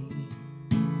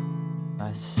feet,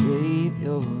 my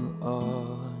Savior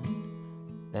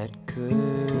on that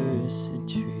cursed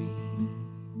tree.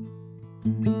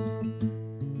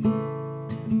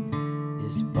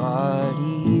 His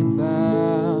body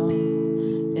bound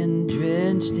and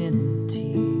drenched in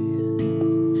tears,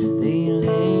 they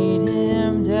laid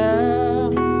him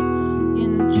down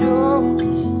in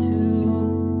Joseph's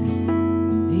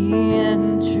tomb, the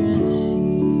entrance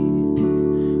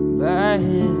sealed by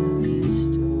heavy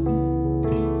stone.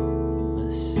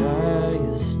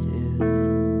 Messiah still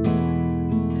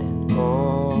and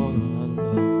all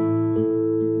alone.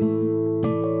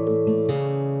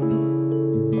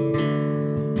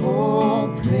 Oh,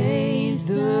 praise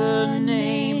the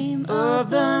name of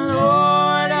the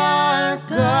Lord our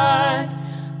God.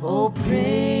 Oh,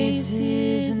 praise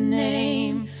his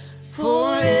name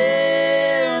forevermore.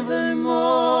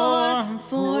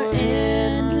 For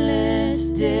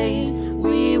endless days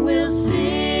we will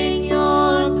sing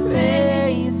your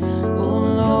praise, O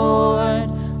Lord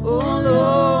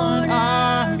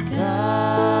our God.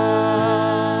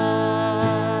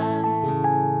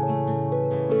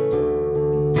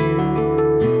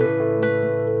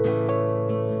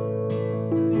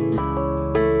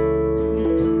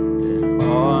 Then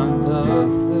on the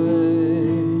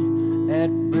third,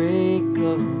 at break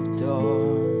of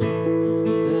dawn,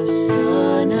 the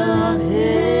Son of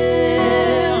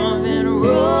Heaven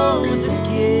rose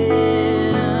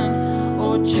again.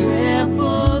 Oh,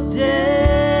 trample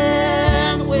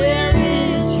death, where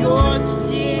is your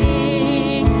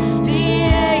sting? The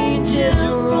angels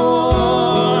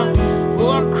roar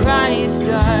for Christ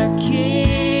our King.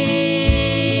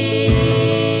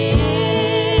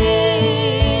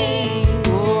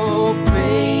 Oh,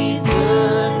 praise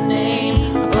the name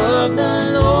of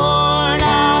the Lord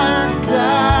our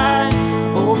God.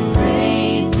 Oh,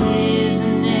 praise his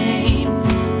name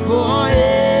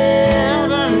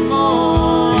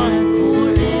forevermore.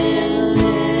 For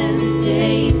endless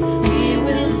days we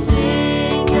will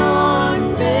sing your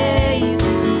praise,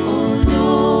 O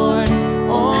Lord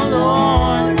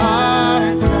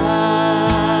our God.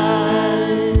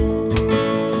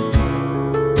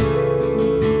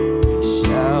 We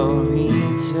shall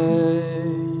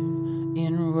return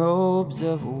in robes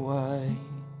of white.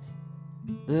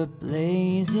 The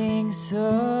blazing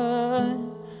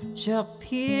sun shall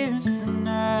pierce the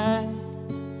night,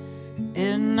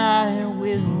 and I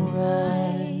will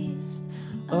rise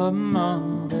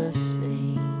among the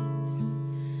saints,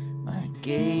 my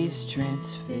gaze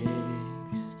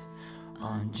transfixed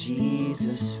on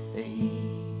Jesus' face.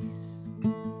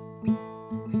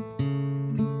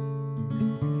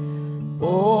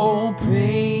 Oh,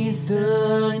 praise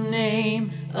the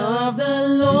name of the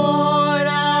Lord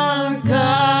our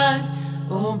God.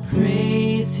 Oh,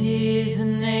 praise his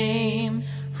name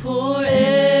forevermore.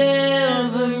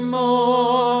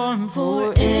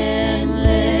 For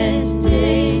endless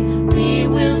days we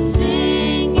will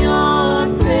sing your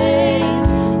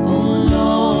praise, O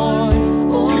Lord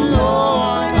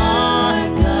our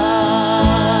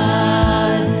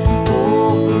God.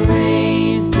 Oh,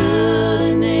 praise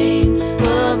the name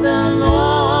of the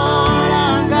Lord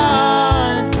our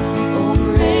God. Oh,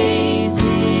 praise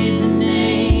his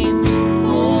name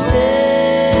forevermore.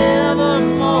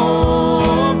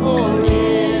 For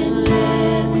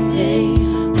endless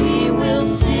days we will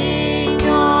sing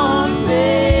your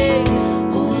praise,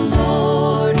 O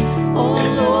Lord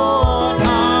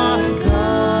our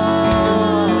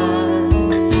God.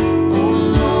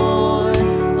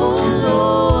 O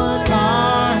Lord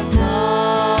our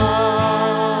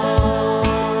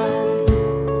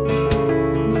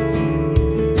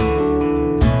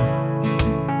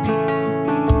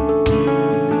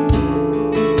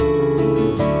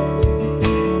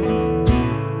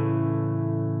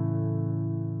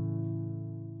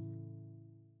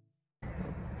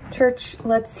Church,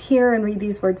 let's hear and read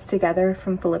these words together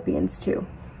from Philippians 2.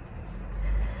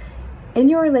 In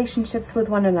your relationships with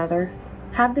one another,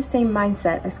 have the same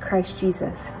mindset as Christ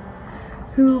Jesus,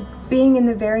 who, being in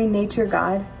the very nature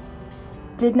God,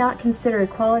 did not consider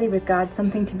equality with God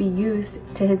something to be used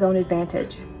to his own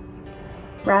advantage.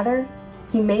 Rather,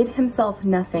 he made himself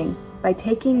nothing by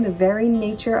taking the very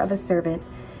nature of a servant,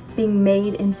 being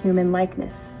made in human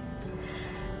likeness.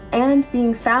 And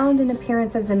being found in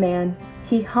appearance as a man,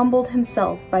 he humbled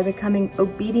himself by becoming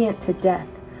obedient to death,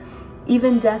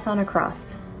 even death on a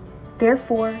cross.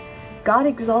 Therefore, God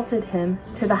exalted him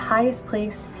to the highest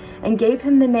place and gave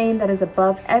him the name that is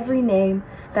above every name,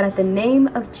 that at the name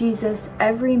of Jesus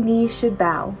every knee should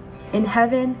bow, in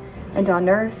heaven and on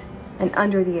earth and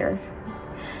under the earth,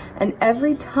 and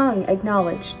every tongue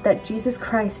acknowledge that Jesus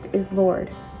Christ is Lord,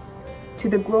 to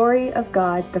the glory of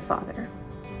God the Father.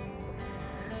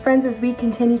 Friends, as we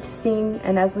continue to sing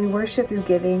and as we worship through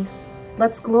giving,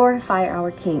 let's glorify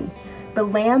our King, the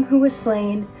Lamb who was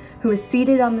slain, who is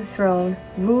seated on the throne,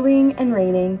 ruling and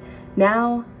reigning,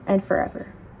 now and forever.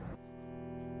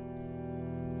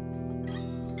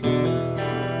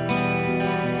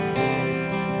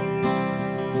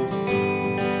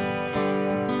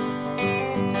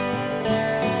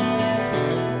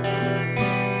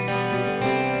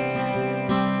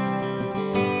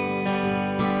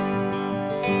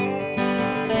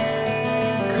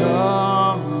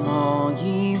 Come, all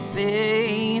ye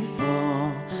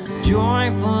faithful,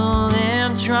 joyful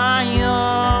and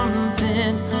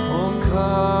triumphant. Oh,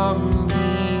 come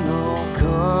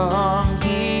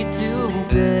ye to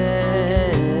Bethlehem.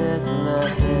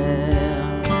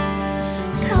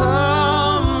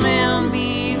 Come and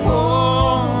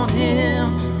behold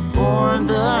him, born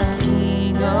the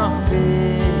King of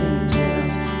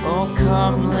ages. Oh,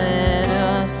 come, let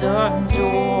us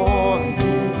adore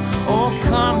him. Oh,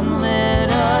 come,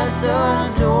 let us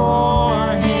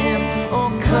adore him. Oh,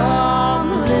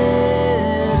 come,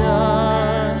 let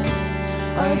us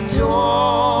adore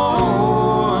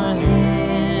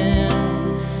him.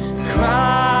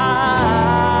 Christ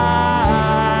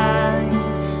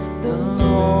the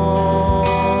Lord.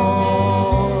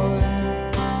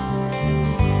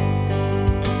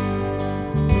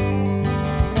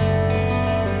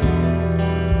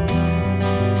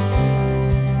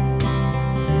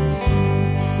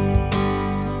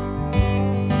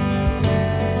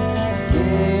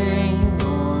 Yea,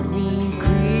 Lord, we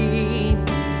greet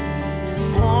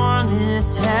thee, born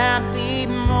this happy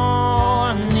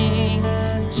morning.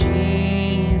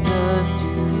 Jesus, to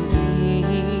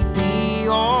thee be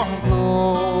all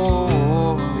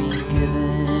glory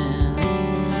given.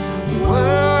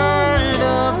 Word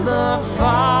of the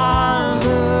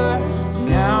Father,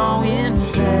 now in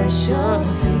flesh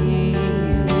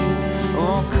appearing.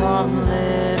 Oh, come,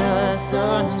 let us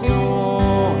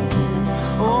adore him.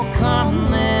 Oh, come,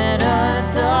 let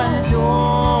us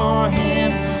adore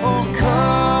him. Oh,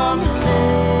 come,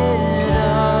 let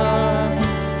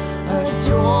us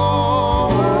adore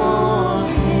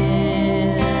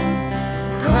him.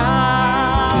 Christ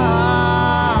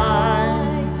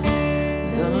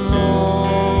the Lord.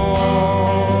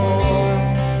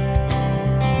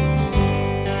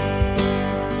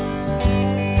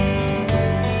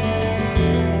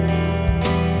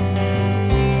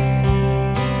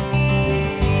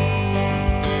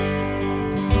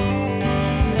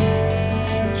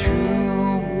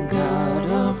 True God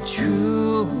of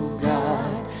true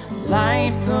God,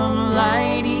 light from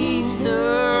light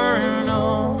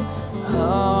eternal,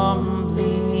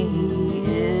 humbly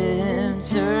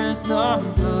enters the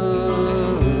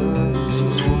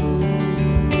virgin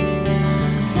womb.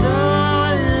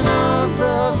 Son of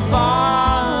the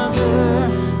Father,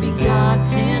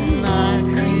 begotten, not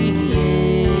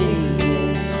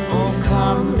created. Oh,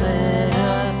 come, let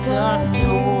us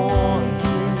adore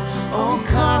him. Oh,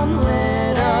 come,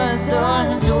 let us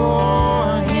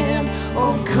adore him.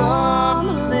 Oh,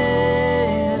 come,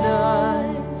 let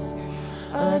us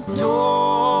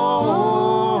adore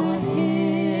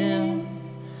him.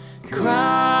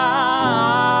 Christ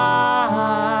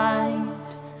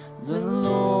the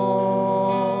Lord.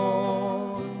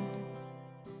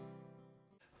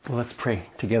 Well, let's pray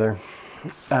together.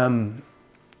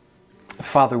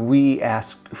 Father, we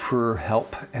ask for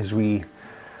help as we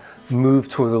move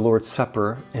toward the Lord's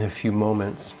Supper in a few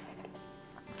moments,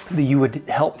 that you would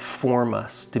help form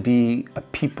us to be a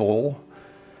people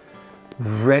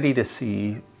ready to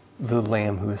see the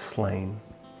Lamb who is slain,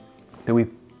 that we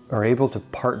are able to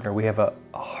partner. We have a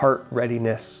heart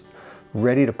readiness,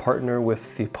 ready to partner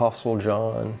with the Apostle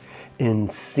John in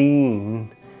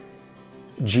seeing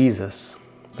Jesus,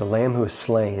 the Lamb who is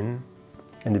slain,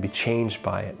 and to be changed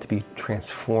by it, to be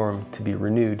transformed, to be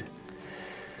renewed.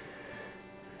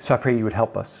 So I pray you would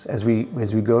help us as we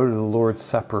go to the Lord's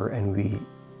Supper and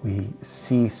we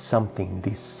see something,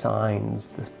 these signs,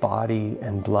 this body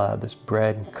and blood, this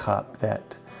bread and cup,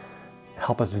 that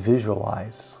help us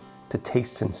visualize, to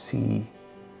taste and see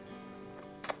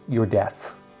your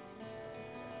death.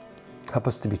 Help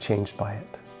us to be changed by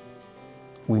it.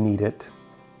 We need it.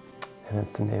 And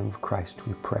it's the name of Christ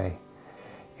we pray.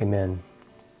 Amen.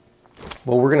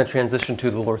 Well, we're going to transition to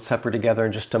the Lord's Supper together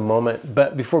in just a moment.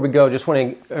 But before we go, just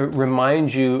want to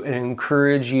remind you and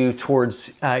encourage you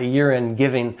towards year-end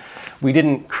giving. We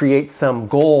didn't create some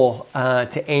goal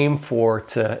to aim for,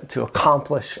 to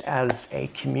accomplish as a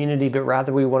community, but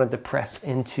rather we wanted to press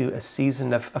into a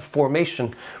season of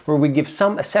formation where we give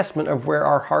some assessment of where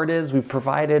our heart is. We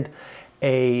provided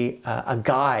a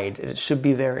guide. It should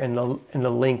be there in the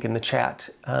link in the chat.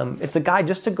 It's a guide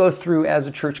just to go through as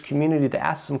a church community to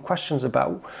ask some questions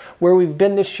about where we've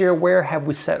been this year, where have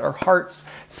we set our hearts,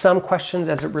 some questions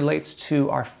as it relates to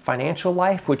our financial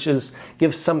life, which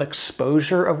gives some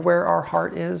exposure of where our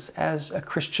heart is as a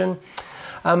Christian.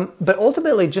 But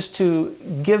ultimately just to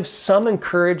give some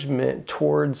encouragement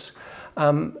towards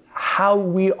how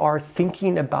we are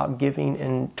thinking about giving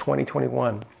in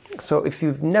 2021. So if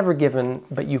you've never given,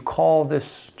 but you call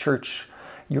this church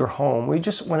your home, we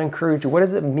just want to encourage you. What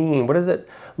does it mean? What does it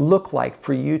look like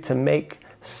for you to make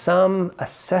some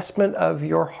assessment of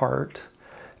your heart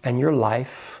and your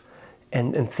life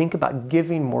and think about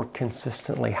giving more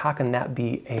consistently? How can that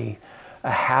be a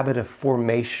habit of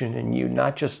formation in you,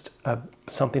 not just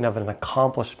something of an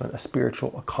accomplishment, a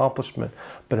spiritual accomplishment,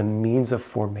 but a means of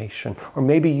formation? Or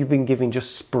maybe you've been giving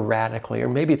just sporadically, or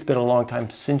maybe it's been a long time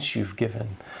since you've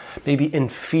given. Maybe in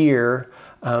fear,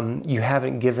 you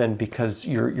haven't given because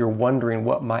you're wondering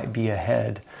what might be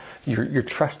ahead. You're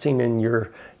trusting in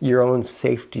your own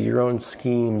safety, your own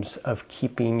schemes of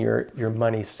keeping your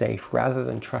money safe rather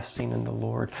than trusting in the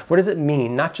Lord. What does it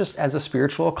mean? Not just as a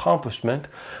spiritual accomplishment,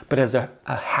 but as a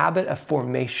habit of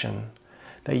formation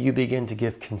that you begin to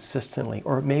give consistently,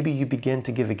 or maybe you begin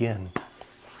to give again.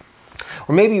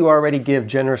 Or maybe you already give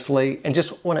generously and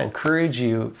just want to encourage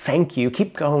you, thank you,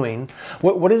 keep going.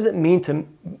 What does it mean to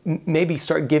maybe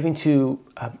start giving to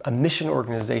a mission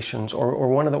organizations or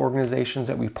one of the organizations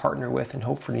that we partner with in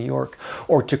Hope for New York,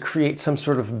 or to create some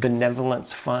sort of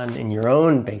benevolence fund in your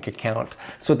own bank account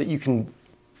so that you can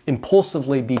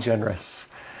impulsively be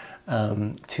generous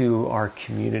to our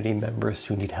community members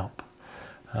who need help?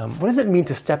 What does it mean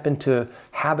to step into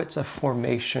habits of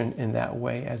formation in that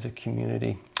way as a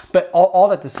community? But all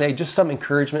that to say, just some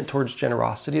encouragement towards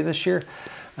generosity this year,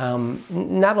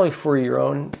 not only for your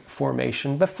own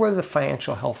formation, but for the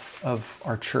financial health of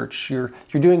our church. You're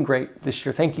doing great this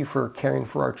year. Thank you for caring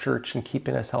for our church and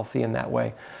keeping us healthy in that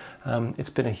way.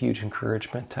 It's been a huge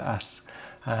encouragement to us,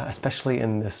 especially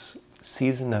in this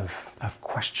season of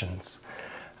questions.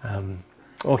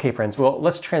 Okay, friends, well,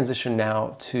 let's transition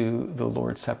now to the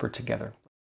Lord's Supper together.